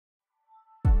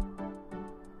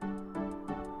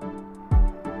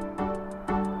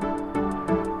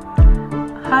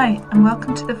Hi, and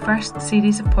welcome to the first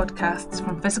series of podcasts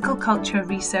from Physical Culture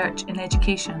Research in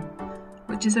Education,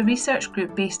 which is a research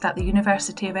group based at the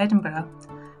University of Edinburgh,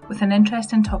 with an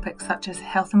interest in topics such as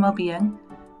health and well-being,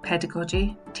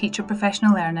 pedagogy, teacher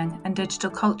professional learning, and digital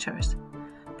cultures,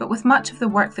 but with much of the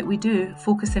work that we do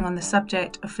focusing on the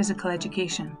subject of physical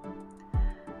education.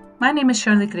 My name is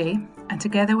Shirley Gray, and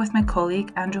together with my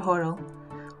colleague Andrew Horrell,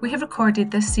 we have recorded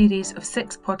this series of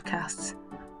 6 podcasts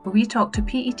where we talk to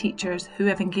PE teachers who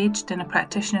have engaged in a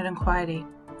practitioner inquiry.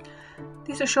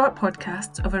 These are short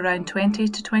podcasts of around 20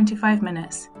 to 25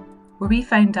 minutes, where we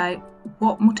find out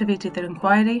what motivated their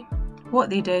inquiry, what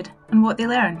they did, and what they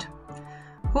learned.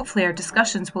 Hopefully our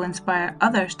discussions will inspire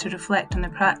others to reflect on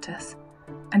their practice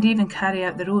and even carry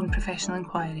out their own professional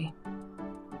inquiry.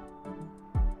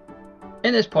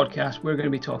 In this podcast, we're going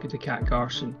to be talking to Kat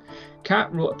Garson.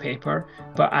 Kat wrote a paper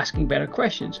about asking better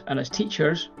questions, and as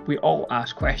teachers, we all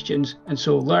ask questions, and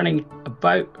so learning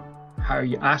about how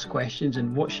you ask questions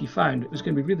and what she found was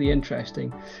going to be really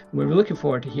interesting. And we're looking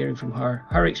forward to hearing from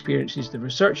her experiences, the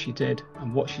research she did,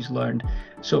 and what she's learned.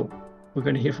 So we're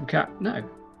going to hear from Kat now.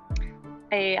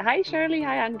 Hi Shirley,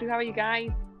 hi Andrew, how are you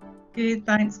guys? Good,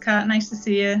 thanks Kat, nice to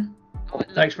see you.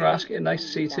 Thanks for asking, nice to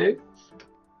see you too.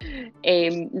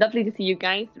 Lovely to see you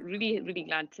guys. Really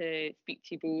glad to speak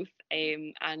to you both,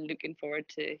 and looking forward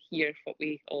to hear what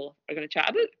we all are going to chat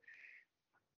about.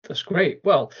 That's great.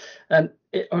 Well, and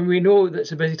we know that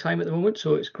it's a busy time at the moment,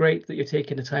 so it's great that you're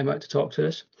taking the time out to talk to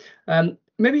us.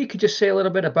 Maybe you could just say a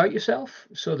little bit about yourself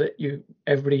so that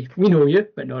we know you,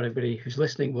 but not everybody who's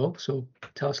listening will. So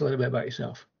tell us a little bit about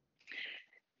yourself.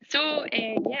 So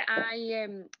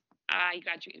I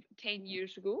graduated 10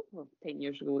 years ago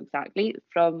exactly,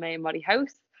 from Murray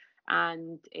House,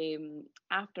 and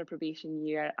after probation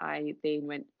year I then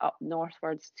went up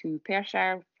northwards to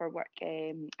Perthshire for work,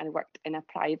 and I worked in a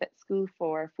private school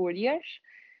for 4 years,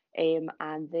 and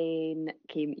then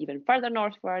came even further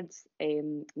northwards,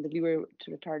 the lure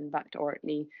to return back to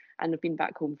Orkney, and I've been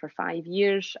back home for 5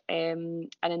 years, and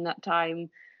in that time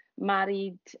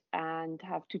married and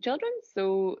have 2 children.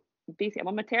 So basically I'm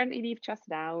on maternity leave just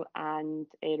now, and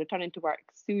returning to work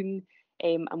soon,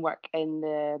 and work in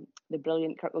the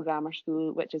brilliant Kirkwall Grammar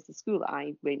School, which is the school that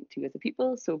I went to as a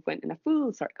pupil, so went in a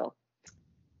full circle.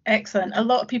 Excellent. A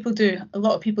lot of people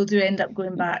do end up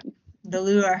going back. The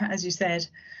lure, as you said.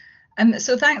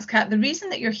 So thanks, Kat. The reason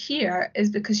that you're here is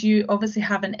because you obviously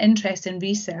have an interest in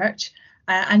research,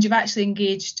 and you've actually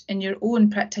engaged in your own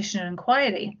practitioner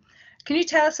inquiry. Can you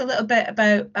tell us a little bit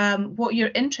about what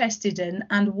you're interested in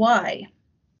and why?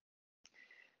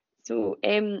 So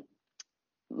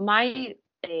my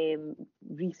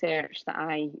research that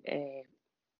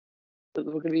we're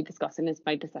going to be discussing is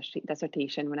my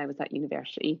dissertation when I was at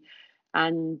university.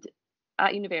 And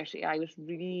at university, I was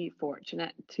really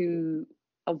fortunate to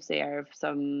observe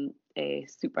some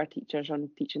super teachers on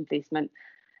teaching placement.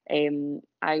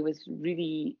 I was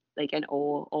really in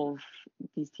awe of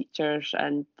these teachers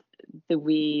and the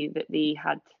way that they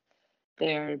had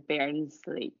their bairns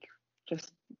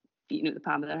just beating out the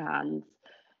palm of their hands.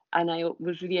 And I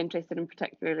was really interested in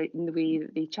particular in the way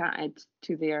that they chatted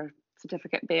to their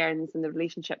certificate bairns and the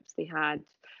relationships they had,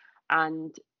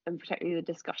 and particularly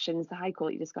the high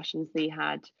quality discussions they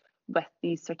had with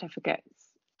these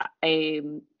certificates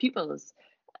pupils,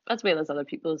 as well as other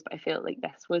pupils. But I felt like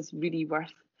this was really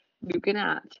worth looking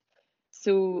at.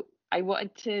 So I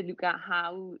wanted to look at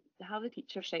how the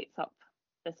teacher sets up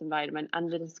this environment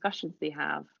and the discussions they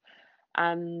have,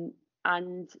 and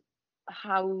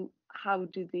how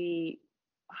do they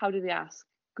ask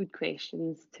good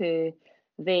questions to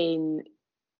then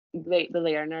let the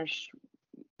learners,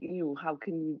 how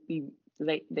can we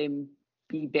let them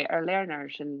be better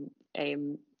learners?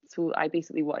 And so I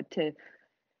basically wanted to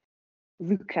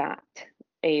look at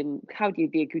how do you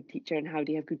be a good teacher and how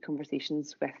do you have good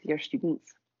conversations with your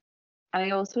students. And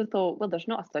I also thought, well, there's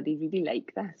not a study really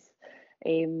like this.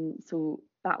 So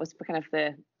that was kind of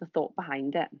the thought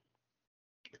behind it.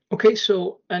 Okay,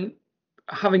 so, and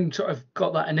having sort of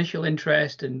got that initial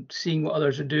interest and seeing what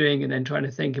others are doing and then trying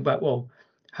to think about, well,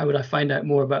 how would I find out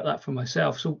more about that for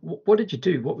myself? So what did you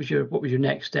do? What was your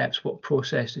next steps? What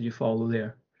process did you follow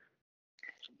there?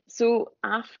 So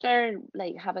after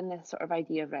having this sort of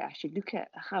idea of, right, I should look at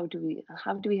how do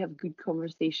we have good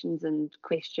conversations and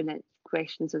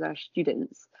questions with our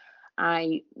students,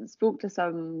 I spoke to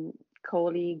some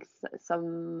colleagues,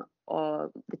 some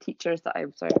of the teachers that I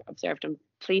observed in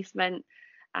placement,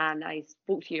 and I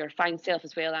spoke to your fine self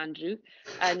as well, Andrew,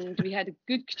 and we had a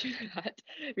good chat.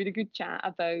 We had a good chat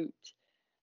about,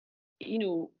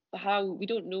 how we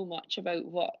don't know much about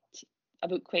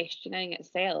questioning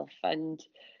itself, and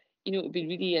it would be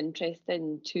really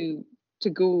interesting to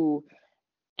go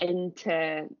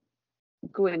into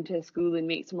school and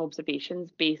make some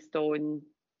observations based on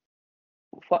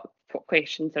what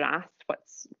questions are asked,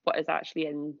 what is actually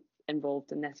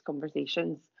involved in this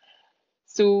conversations.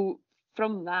 So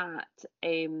from that,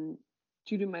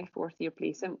 during my 4th year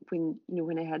placement,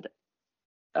 when I had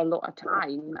a lot of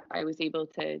time, I was able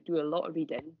to do a lot of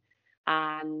reading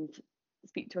and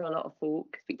speak to a lot of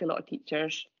folk, speak to a lot of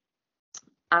teachers,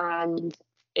 and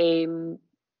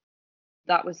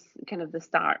that was kind of the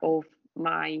start of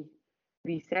my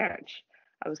research.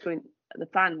 The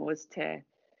plan was to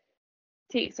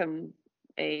take some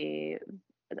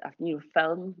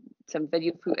film, some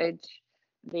video footage,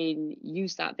 then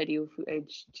use that video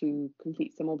footage to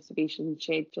complete some observation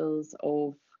schedules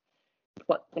of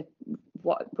what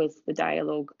was the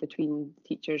dialogue between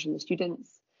teachers and the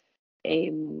students,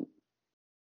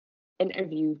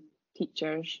 interview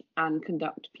teachers and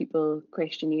conduct pupil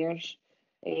questionnaires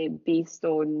based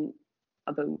on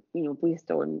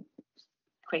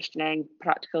questioning,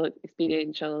 practical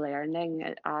experiential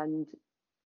learning, and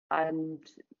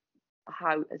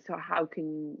how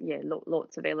can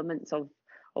lots of elements of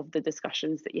the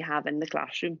discussions that you have in the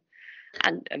classroom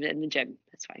and in the gym.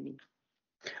 That's what I mean.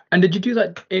 And did you do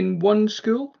that in one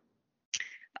school?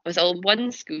 I was all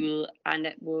one school, and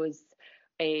it was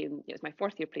my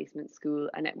 4th year placement school,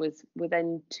 and it was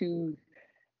within 2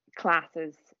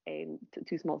 classes, 2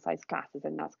 small sized classes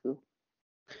in that school.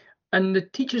 And the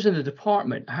teachers in the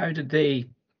department, how did they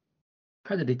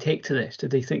take to this? Did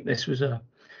they think this was an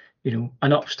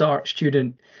upstart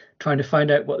student trying to find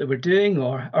out what they were doing,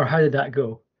 or how did that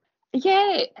go?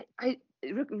 Yeah,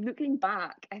 looking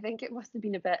back, I think it must have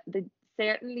been a bit.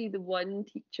 Certainly the one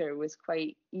teacher was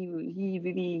quite. He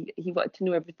wanted to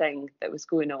know everything that was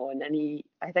going on, and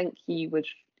I think he was.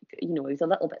 He was a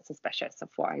little bit suspicious of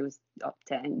what I was up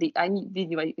to, and I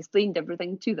explained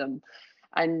everything to them,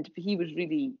 and he was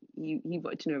really he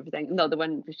wanted to know everything. The other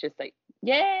one was just like,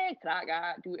 yeah, crack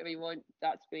that, do whatever you want,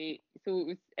 that's great.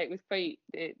 So it was quite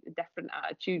different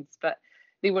attitudes, but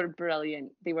they were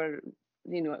brilliant. They were,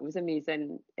 it was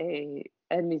amazing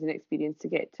experience to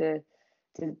get to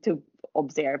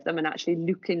observe them, and actually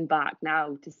looking back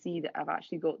now to see that I've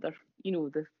actually got their,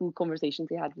 the full conversations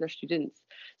they had with their students.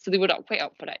 So they were quite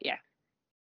up for it, yeah.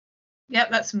 Yeah,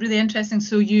 that's really interesting.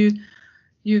 So you've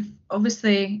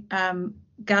obviously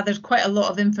gathered quite a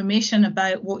lot of information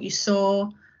about what you saw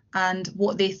and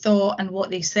what they thought and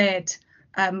what they said.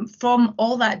 From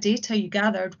all that data you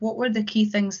gathered, what were the key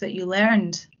things that you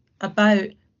learned about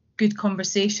good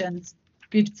conversations,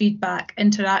 good feedback,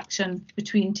 interaction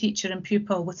between teacher and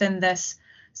pupil within this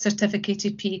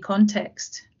certificated PE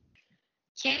context?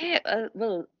 Yeah,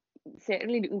 well,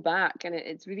 certainly looking back, and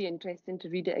it's really interesting to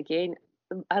read it again.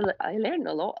 I learned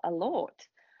a lot.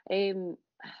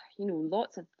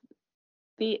 Lots of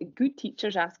good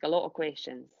teachers ask a lot of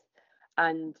questions,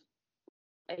 and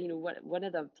one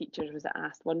of the teachers was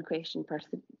asked one question per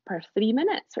 3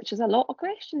 minutes, which is a lot of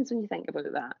questions when you think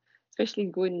about that,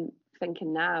 especially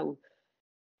thinking now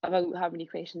about how many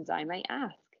questions I might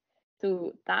ask.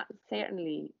 So that's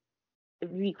certainly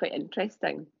really quite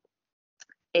interesting.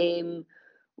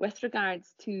 With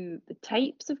regards to the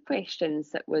types of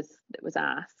questions that was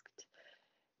asked,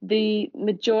 the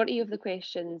majority of the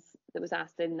questions that was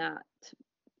asked in that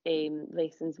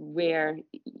lessons were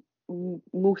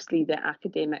mostly the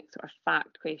academic sort of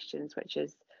fact questions, which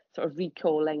is sort of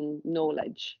recalling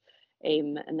knowledge,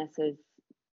 and this is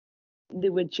the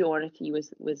majority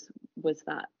was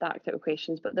that type of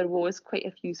questions, but there was quite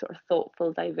a few sort of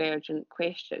thoughtful, divergent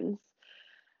questions,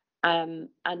 and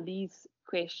these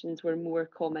questions were more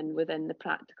common within the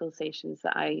practical sessions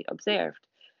that I observed,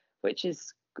 which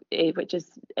is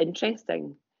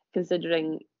interesting,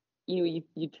 considering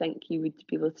you'd think you would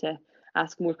be able to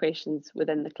ask more questions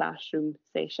within the classroom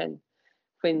session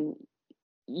when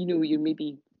you're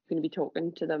maybe going to be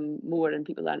talking to them more and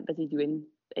people aren't busy doing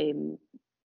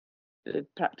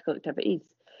practical activities.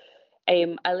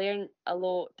 I learned a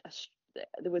lot.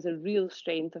 There was a real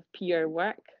strength of peer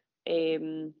work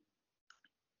in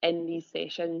these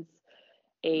sessions.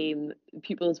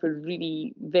 Pupils were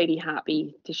really very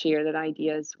happy to share their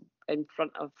ideas in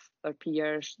front of their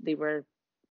peers. They were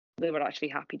actually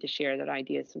happy to share their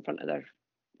ideas in front of their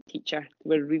teacher.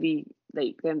 They were really,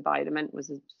 the environment was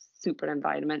a super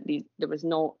environment. There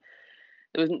wasn't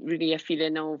really a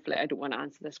feeling of I don't want to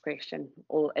answer this question.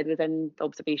 Within the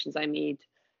observations I made,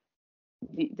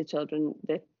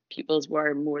 the pupils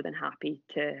were more than happy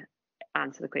to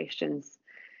answer the questions.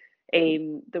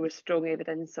 There was strong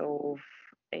evidence of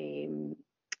the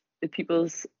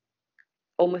pupils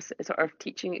almost sort of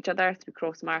teaching each other through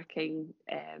cross-marking,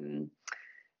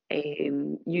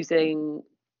 using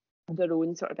their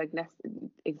own sort of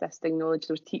existing knowledge.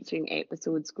 There was teaching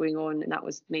episodes going on, and that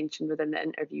was mentioned within the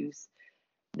interviews,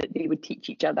 that they would teach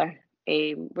each other,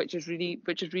 which is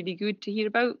really good to hear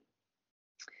about.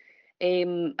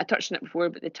 I touched on it before,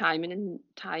 but the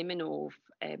timing of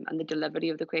and the delivery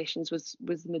of the questions was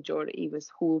the majority, was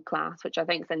whole class, which I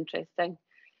think is interesting.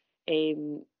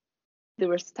 There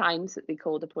were times that they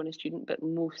called upon a student, but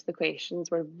most of the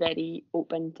questions were very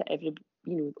open to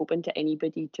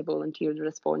anybody to volunteer the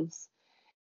response.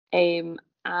 And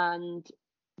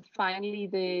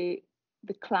finally,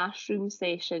 the classroom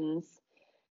sessions.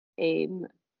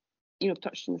 I've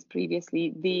touched on this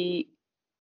previously.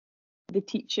 The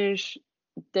teachers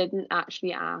didn't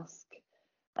actually ask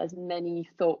as many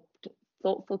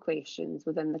thoughtful questions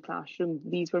within the classroom.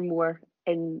 These were more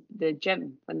in the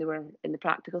gym when they were in the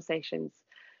practical sessions,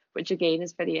 which again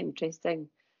is very interesting.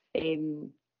 It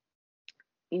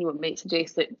might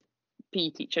suggest that PE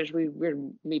teachers, we're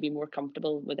maybe more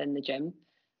comfortable within the gym,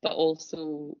 but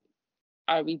also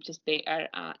are we just better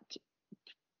at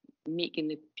making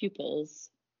the pupils,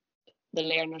 the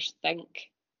learners, think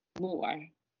more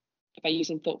by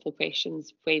using thoughtful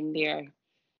questions when they're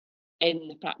in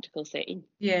the practical setting?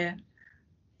 Yeah,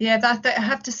 that I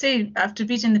have to say, after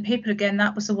reading the paper again,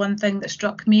 that was the one thing that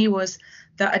struck me, was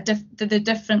that the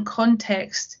different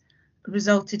context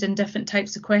resulted in different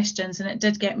types of questions, and it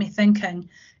did get me thinking,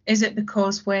 is it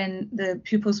because when the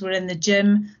pupils were in the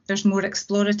gym, there's more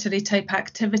exploratory type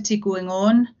activity going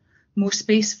on, more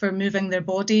space for moving their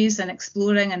bodies and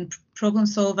exploring and problem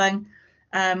solving,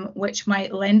 which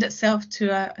might lend itself to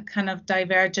a kind of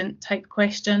divergent type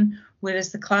question,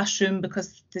 whereas the classroom,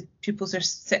 because the pupils are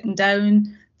sitting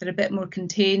down, they're a bit more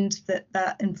contained,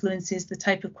 that influences the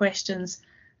type of questions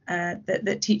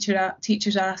that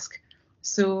teachers ask.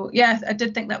 So yeah, I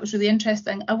did think that was really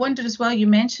interesting. I wondered as well, you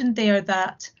mentioned there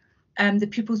that the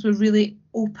pupils were really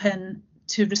open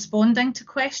to responding to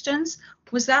questions.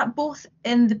 Was that both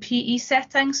in the PE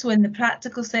setting, so in the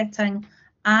practical setting,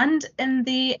 and in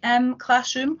the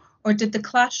classroom, or did the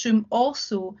classroom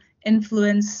also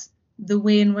influence the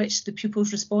way in which the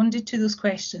pupils responded to those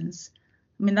questions?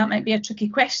 I mean, that might be a tricky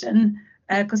question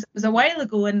because it was a while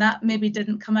ago and that maybe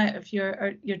didn't come out of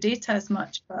your data as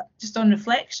much, but just on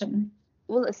reflection.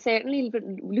 Well, it's certainly,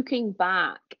 looking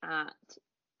back at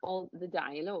all the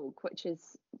dialogue, which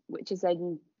is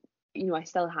in, I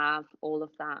still have all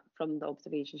of that from the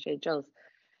observation schedules.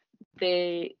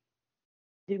 The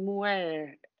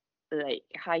more like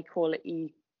high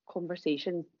quality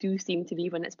conversations do seem to be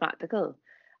when it's practical,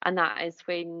 and that is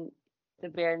when the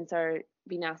parents are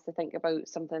being asked to think about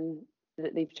something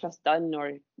that they've just done,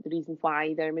 or the reason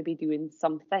why they're maybe doing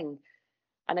something.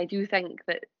 And I do think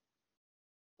that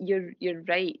you're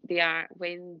right, they are,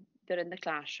 when they're in the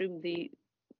classroom, they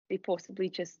possibly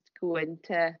just go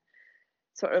into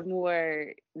sort of more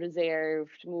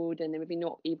reserved mode, and they're maybe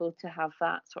not able to have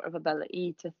that sort of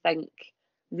ability to think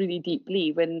really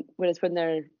deeply, whereas when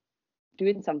they're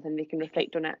doing something, they can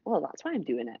reflect on it. Well, that's why I'm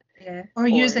doing it. Yeah. Or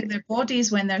using their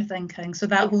bodies when they're thinking. So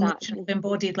that whole notion of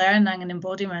embodied learning and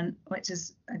embodiment, which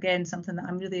is again something that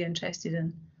I'm really interested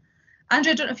in.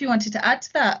 Andrew, I don't know if you wanted to add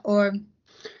to that, or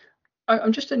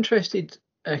I'm just interested,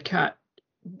 Kat,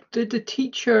 did the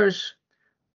teachers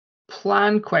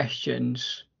plan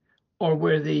questions, or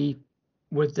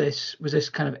was this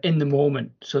kind of in the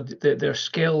moment? So their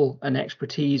skill and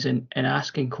expertise in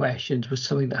asking questions was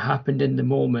something that happened in the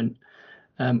moment,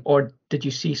 or did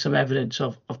you see some evidence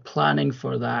of planning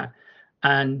for that?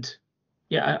 And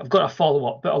yeah, I've got a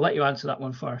follow-up, but I'll let you answer that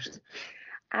one first.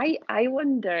 I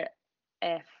wonder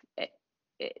if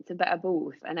it's a bit of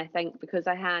both, and I think because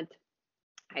I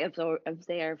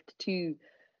observed two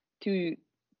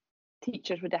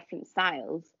teachers with different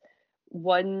styles.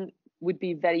 One would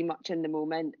be very much in the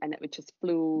moment, and it would just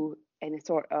flow in a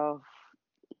sort of,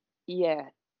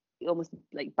 almost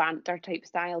like banter type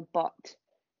style, but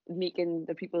making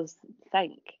the pupils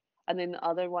think. And then the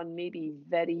other one may be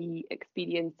very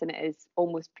experienced, and it is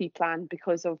almost pre-planned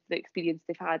because of the experience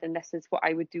they've had, and this is what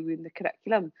I would do in the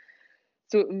curriculum.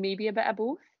 So maybe a bit of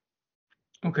both.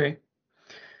 Okay.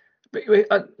 But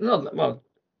well,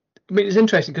 I mean, it's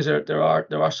interesting because there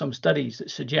are some studies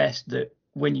that suggest that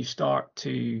when you start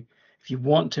to, if you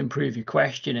want to improve your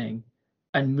questioning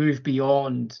and move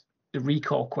beyond the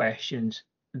recall questions,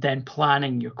 then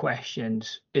planning your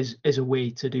questions is a way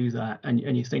to do that, and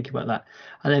you think about that.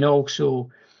 And then also,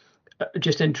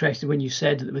 just interested when you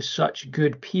said that there was such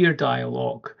good peer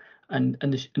dialogue and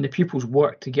the pupils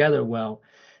work together well.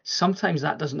 sometimes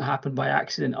that doesn't happen by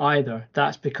accident either.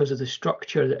 That's because of the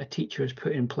structure that a teacher has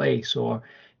put in place, or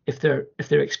if they're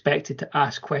expected to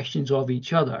ask questions of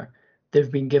each other,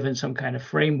 they've been given some kind of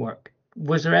framework.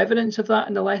 Was there evidence of that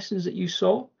in the lessons that you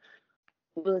saw?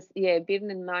 Well, yeah, bearing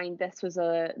in mind this was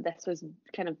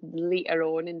kind of later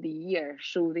on in the year,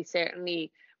 so they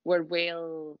certainly were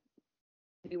well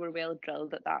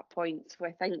drilled at that point. So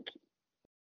I think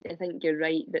you're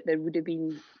right that there would have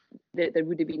been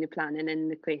a planning in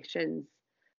the questions,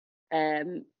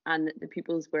 and that the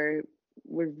pupils were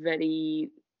very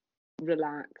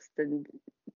relaxed, and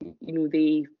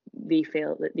they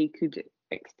felt that they could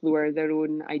explore their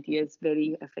own ideas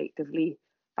very effectively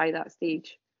by that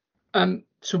stage.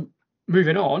 So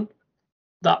moving on,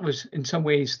 that was in some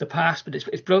ways the past, but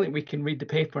it's brilliant we can read the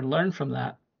paper and learn from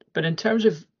that. But in terms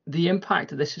of the impact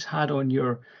that this has had on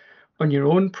your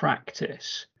own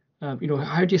practice, how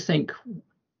do you think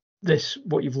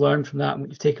what you've learned from that and what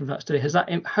you've taken from that study,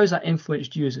 how's that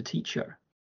influenced you as a teacher?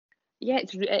 Yeah,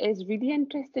 it is really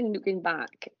interesting looking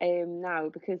back now,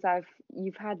 because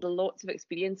you've had lots of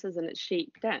experiences and it's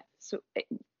shaped it. So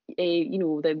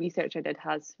the research I did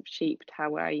has shaped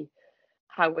how I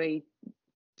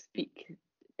speak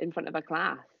in front of a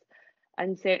class,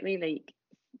 and certainly like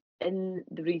in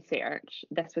the research,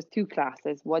 this was 2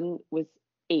 classes. One was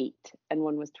 8 and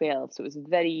one was 12, so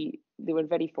they were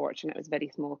very fortunate. It was very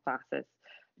small classes.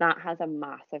 That has a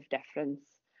massive difference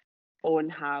on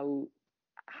how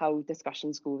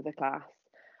discussions go with the class.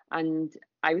 And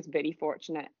I was very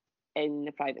fortunate in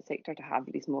the private sector to have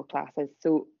really small classes.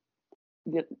 So,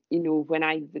 when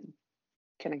I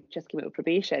kind of just came out of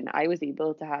probation, I was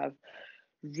able to have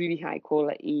really high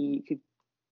quality, you could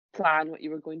plan what you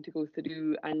were going to go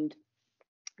through, and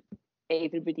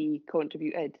everybody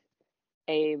contributed.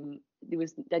 I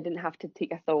didn't have to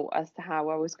take a thought as to how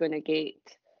I was going to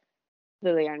get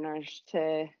the learners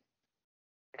to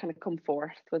kind of come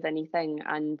forth with anything,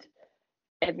 and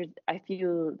I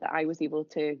feel that I was able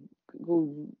to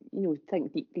go,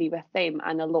 think deeply with them,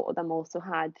 and a lot of them also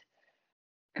had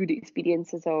good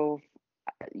experiences of,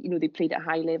 they played at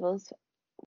high levels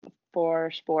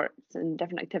for sports and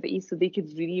different activities, so they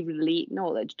could really relate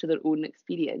knowledge to their own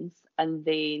experience and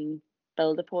then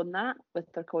build upon that with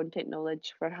their content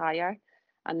knowledge for higher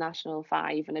and National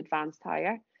 5 and advanced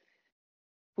higher.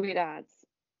 Whereas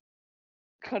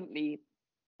currently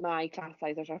my class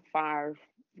sizes are far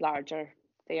larger,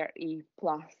 30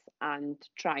 plus and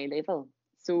tri-level.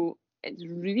 So it's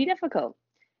really difficult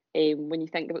when you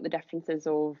think about the differences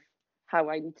of how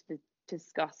I need to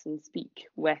discuss and speak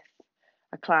with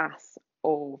a class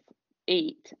of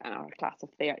 8 and our class of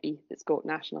 30 that's got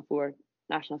National 4,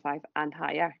 National 5 and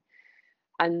higher.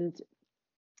 And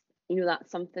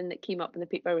that's something that came up in the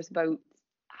paper, was about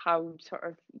how sort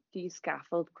of do you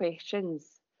scaffold questions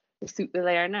to suit the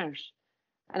learners.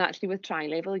 And actually with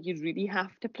tri-level, you really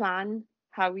have to plan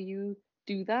how you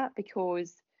do that,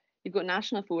 because you've got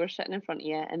National 4 sitting in front of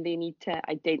you and they need to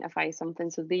identify something.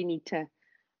 So they need to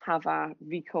have a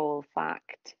recall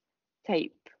fact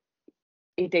type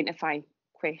identify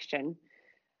question.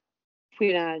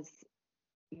 Whereas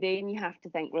then you have to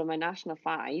think, well, my National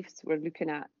 5s, we're looking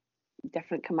at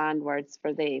different command words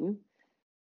for them.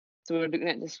 So we're looking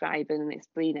at describing and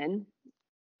explaining.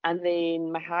 And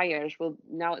then my hires, well,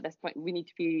 now at this point, we need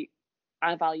to be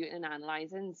evaluating and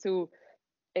analysing. So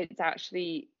it's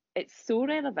so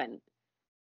relevant,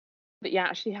 but you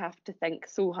actually have to think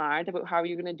so hard about how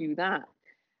you're going to do that.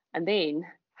 And then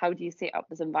how do you set up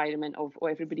this environment of,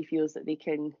 everybody feels that they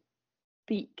can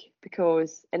speak?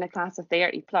 Because in a class of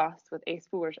 30 plus with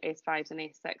S4s, S5s and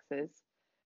S6s,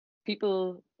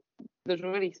 people, there's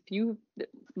really few that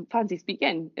fancy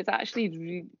speaking. It's actually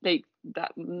really, like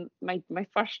that. My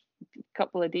first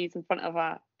couple of days in front of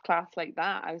a class like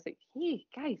that, I was like, hey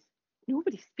guys,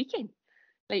 nobody's speaking.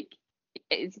 Like,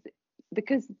 it's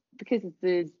because of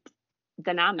the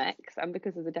dynamics and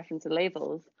because of the difference in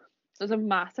levels. So it's a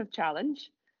massive challenge.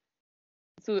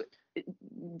 So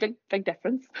big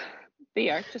difference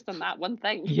there, just on that one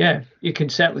thing. Yeah, you can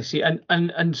certainly see,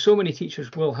 and so many teachers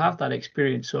will have that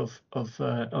experience of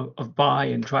bi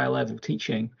and tri-level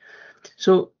teaching.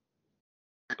 So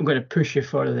I'm going to push you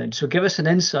further then. So give us an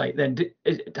insight then.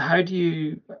 How have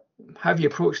you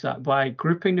approached that? By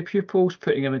grouping the pupils,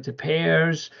 putting them into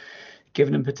pairs,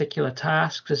 giving them particular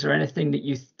tasks? Is there anything that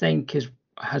you think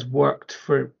has worked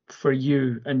for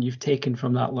you and you've taken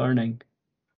from that learning?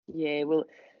 Yeah, well,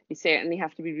 you certainly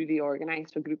have to be really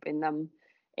organised for grouping them,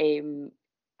 and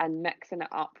mixing it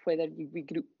up, whether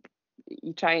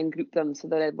you try and group them so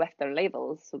they're with their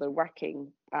levels, so they're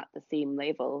working at the same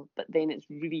level, but then it's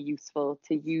really useful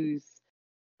to use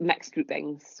mixed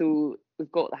groupings. So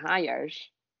we've got the hires,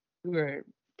 who are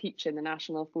teaching the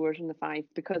national fours and the fives,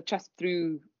 because just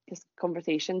through just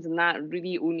conversations, and that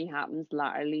really only happens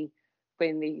laterally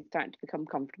when they start to become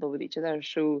comfortable with each other.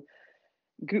 So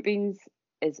groupings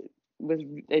is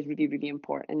really, really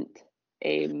important,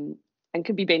 and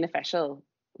could be beneficial,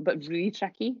 but really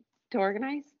tricky to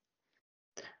organise.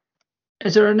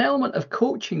 Is there an element of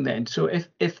coaching then? So if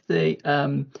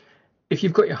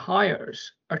you've got your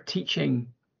hires are teaching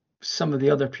some of the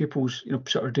other pupils,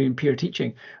 sort of doing peer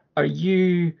teaching, are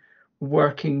you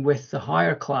working with the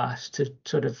higher class to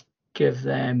sort of give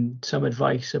them some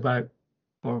advice about,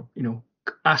 or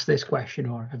ask this question,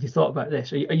 or have you thought about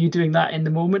this? Are you doing that in the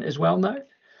moment as well now?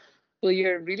 Well,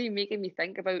 you're really making me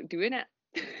think about doing it.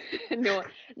 No,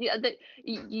 yeah,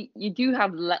 you do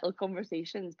have little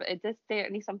conversations, but it is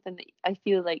certainly something that I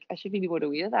feel like I should be more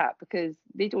aware of that, because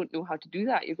they don't know how to do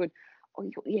that. You're going, oh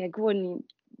yeah, go on,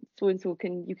 so and so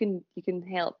you can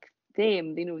help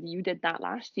them. You did that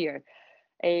last year,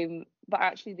 but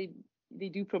actually they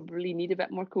do probably need a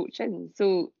bit more coaching.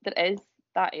 So there is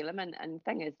that element, and the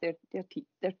thing is they're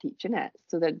teaching it,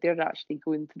 so that they're actually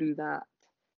going through that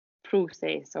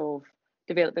process of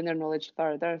developing their knowledge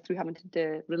further through having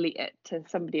to relate it to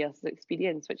somebody else's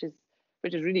experience, which is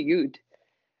really good.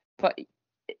 But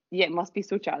yeah, it must be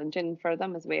so challenging for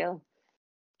them as well.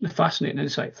 Fascinating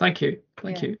insight. Thank you.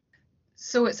 Thank you.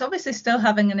 So it's obviously still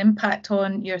having an impact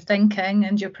on your thinking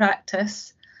and your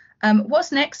practice.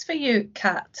 What's next for you,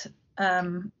 Kat?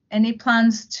 Any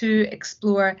plans to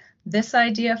explore this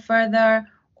idea further,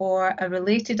 or a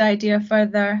related idea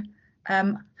further?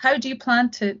 How do you plan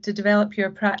to develop your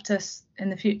practice in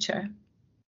the future?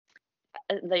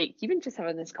 Like, even just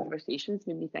having this conversation's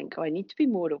made me think, I need to be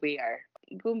more aware.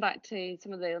 Going back to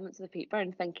some of the elements of the paper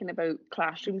and thinking about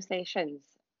classroom sessions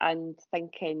and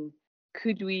thinking,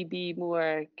 could we be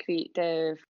more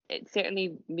creative? It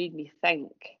certainly made me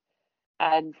think.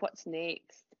 And what's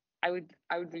next? I would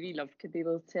really love to be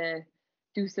able to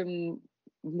do some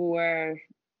more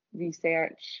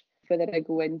research, whether I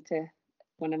go into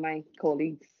one of my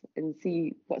colleagues and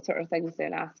see what sort of things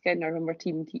they're asking, or when we're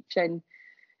team teaching,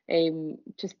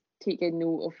 just taking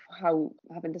note of how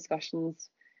having discussions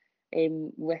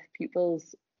with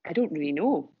pupils. I don't really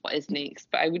know what is next,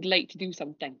 but I would like to do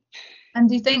something. And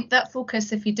do you think that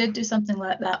focus, if you did do something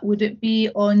like that, would it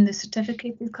be on the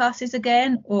certificated classes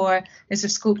again, or is there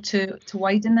scope to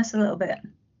widen this a little bit?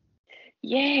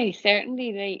 Yeah,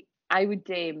 certainly. Like, I would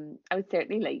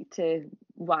certainly like to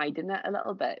widen it a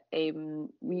little bit.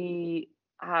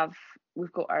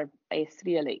 We've got our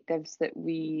S3 electives that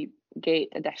we get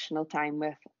additional time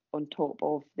with on top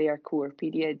of their core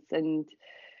periods, and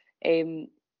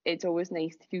it's always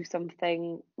nice to do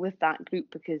something with that group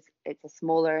because it's a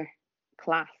smaller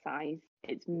class size.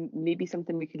 It's maybe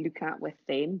something we could look at with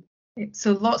them.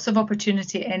 So lots of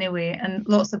opportunity anyway, and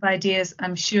lots of ideas,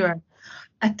 I'm sure.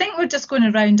 I think we're just going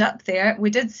to round up there.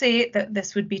 We did say that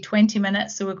this would be 20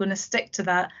 minutes, so we're going to stick to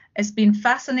that. It's been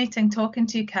fascinating talking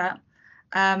to you, Kat.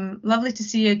 Lovely to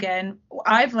see you again.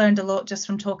 I've learned a lot just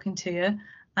from talking to you,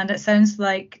 and it sounds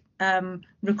like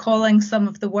recalling some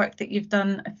of the work that you've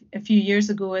done a few years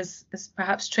ago has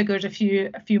perhaps triggered a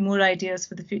few more ideas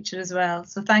for the future as well.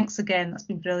 So thanks again. That's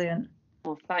been brilliant.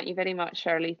 Well, thank you very much,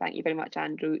 Shirley. Thank you very much,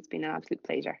 Andrew. It's been an absolute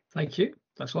pleasure. Thank you.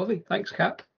 That's lovely. Thanks,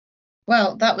 Kat.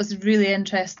 Well, that was really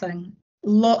interesting.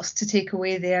 Lots to take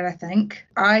away there, I think.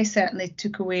 I certainly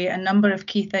took away a number of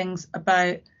key things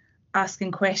about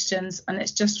asking questions, and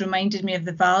it's just reminded me of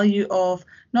the value of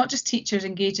not just teachers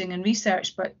engaging in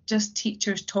research, but just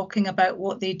teachers talking about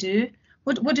what they do.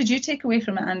 What did you take away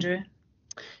from it, Andrew?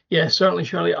 Yeah, certainly,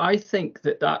 Shirley. I think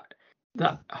that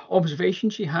observation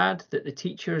she had, that the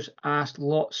teachers asked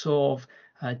lots of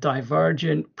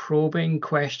divergent, probing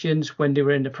questions when they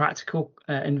were in the practical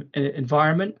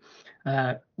environment,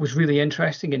 was really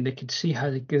interesting, and they could see how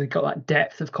they got that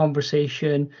depth of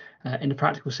conversation in the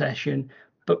practical session.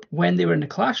 But when they were in the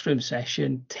classroom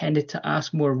session, tended to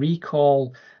ask more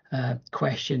recall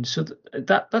questions. So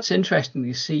that's interesting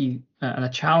to see, and a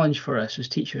challenge for us as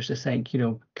teachers to think,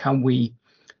 can we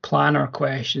plan our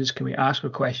questions? Can we ask our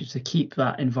questions to keep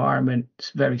that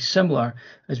environment very similar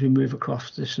as we move across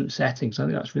different settings? I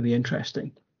think that's really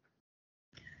interesting.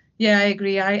 Yeah, I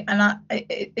agree.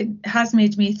 It has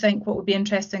made me think what would be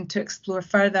interesting to explore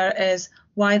further is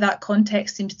why that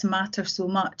context seems to matter so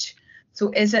much. So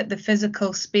is it the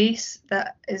physical space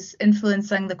that is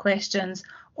influencing the questions,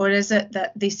 or is it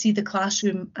that they see the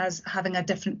classroom as having a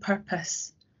different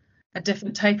purpose, a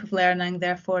different type of learning,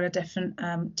 therefore a different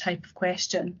type of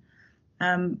question?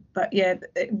 But yeah,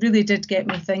 it really did get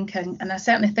me thinking, and I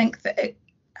certainly think that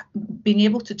being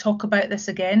able to talk about this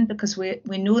again, because we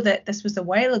know that this was a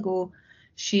while ago,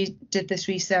 she did this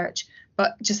research,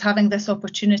 but just having this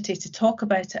opportunity to talk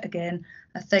about it again,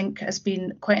 I think has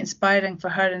been quite inspiring for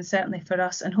her and certainly for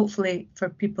us, and hopefully for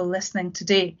people listening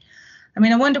today. I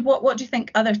mean, I wonder what do you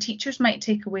think other teachers might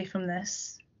take away from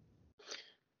this?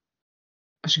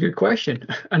 That's a good question,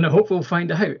 and I hope we'll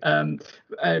find out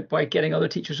by getting other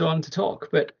teachers on to talk.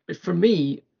 But for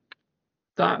me,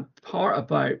 that part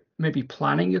about maybe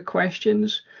planning your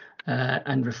questions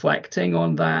and reflecting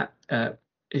on that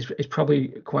is probably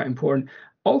quite important.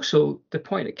 Also, the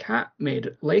point that Kat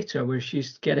made later, where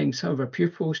she's getting some of her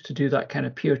pupils to do that kind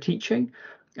of peer teaching,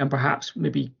 and perhaps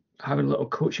maybe having a little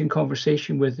coaching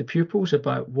conversation with the pupils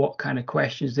about what kind of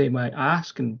questions they might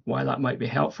ask and why that might be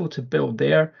helpful to build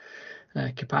their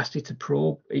capacity to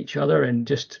probe each other and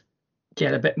just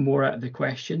get a bit more out of the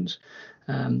questions.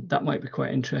 That might be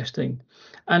quite interesting.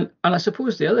 And I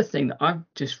suppose the other thing that I've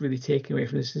just really taken away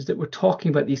from this is that we're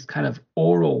talking about these kind of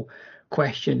oral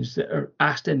questions that are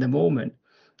asked in the moment.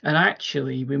 And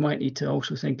actually, we might need to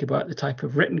also think about the type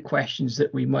of written questions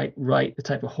that we might write, the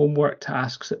type of homework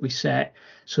tasks that we set,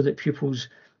 so that pupils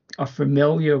are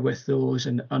familiar with those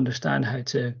and understand how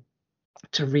to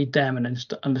read them and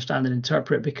understand and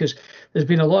interpret, because there's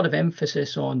been a lot of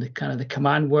emphasis on the kind of the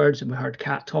command words, and we heard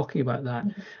Kat talking about that.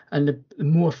 Mm-hmm. And the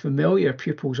more familiar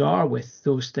pupils are with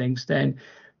those things, then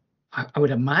I would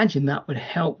imagine that would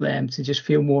help them to just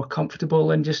feel more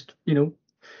comfortable and just,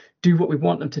 do what we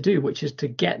want them to do, which is to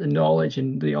get the knowledge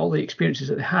and all the experiences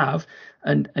that they have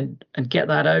and get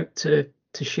that out to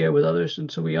share with others,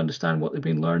 and so we understand what they've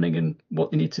been learning and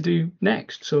what they need to do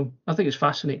next. So I think it's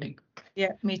fascinating.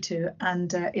 Yeah, me too.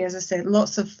 And as I said,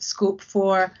 lots of scope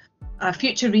for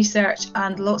future research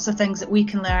and lots of things that we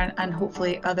can learn, and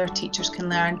hopefully other teachers can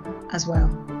learn as well.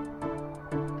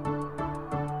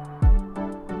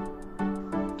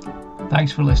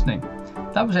 Thanks for listening.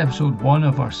 That was episode 1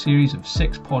 of our series of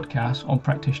 6 podcasts on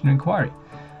practitioner inquiry.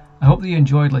 I hope that you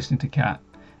enjoyed listening to Kat.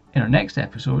 In our next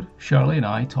episode, Shirley and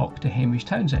I talk to Hamish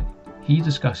Townsend. He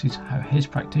discusses how his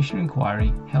practitioner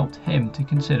inquiry helped him to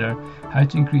consider how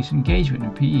to increase engagement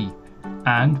in PE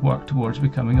and work towards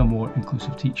becoming a more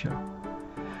inclusive teacher.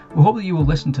 We hope that you will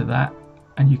listen to that,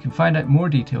 and you can find out more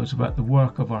details about the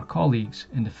work of our colleagues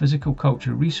in the Physical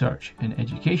Culture Research in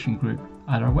Education group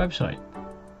at our website.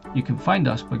 You can find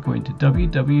us by going to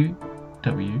www.ed.ac.uk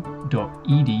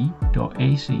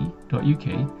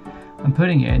and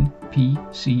putting in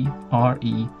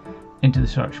PCRE into the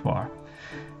search bar.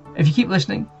 If you keep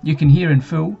listening, you can hear in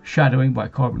full Shadowing by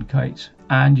Corbin Kites,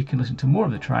 and you can listen to more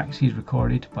of the tracks he's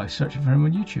recorded by searching for him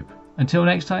on YouTube. Until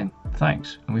next time,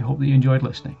 thanks, and we hope that you enjoyed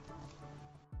listening.